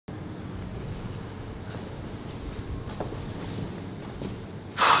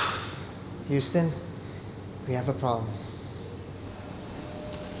Houston, we have a problem.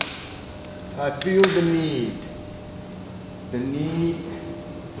 I feel the need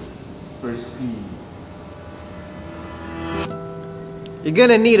for speed. You're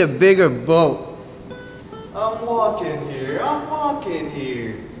gonna need a bigger boat. I'm walking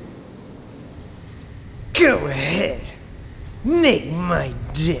here. Go ahead. Make my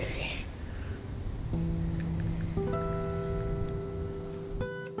day.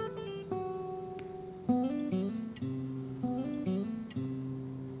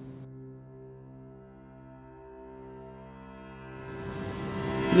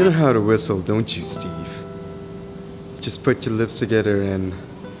 You know how to whistle, don't you, Steve? Just put your lips together and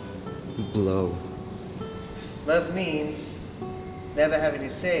blow. Love means never having to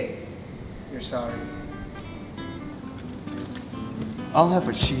say you're sorry. I'll have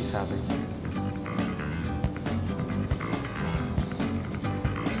what she's having.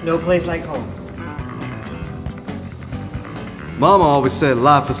 There's no place like home. Mama always said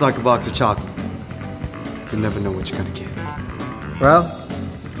life is like a box of chocolate. You never know what you're gonna get. Well,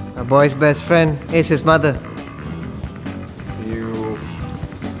 a boy's best friend is his mother. You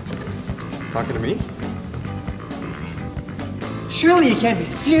talking to me? Surely you can't be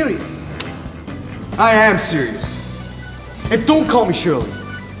serious. I am serious. And don't call me Shirley.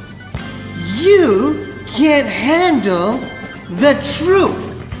 You can't handle the truth.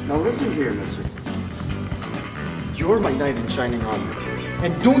 Now listen here, mister. You're my knight in shining armor.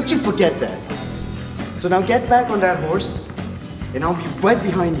 And don't you forget that. So now get back on that horse, and I'll be right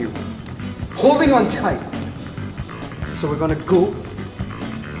behind you, holding on tight. So we're gonna go.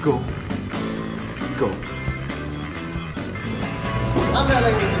 I'm not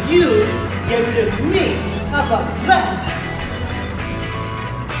letting you get rid of me. How about that?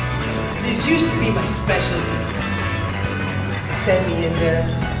 This used to be my specialty. Send me in there.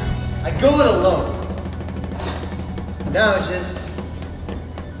 I go it alone. Now it's just,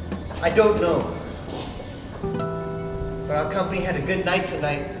 I don't know. But our company had a good night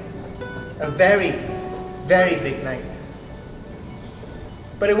tonight. A very, very big night.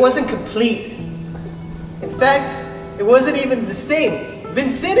 But it wasn't complete. In fact, it wasn't even the same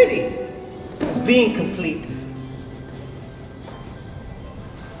vicinity as being complete.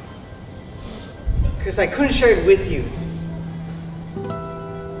 Because I couldn't share it with you.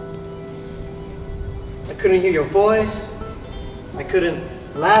 I couldn't hear your voice. I couldn't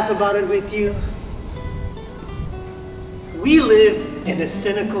laugh about it with you. We live in a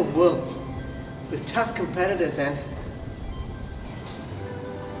cynical world with tough competitors, and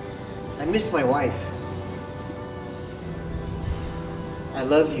I missed my wife. I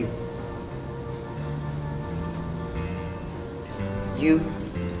love you. You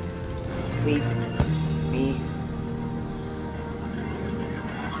leave me.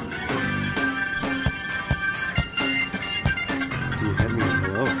 You had me on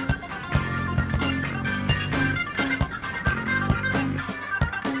hello.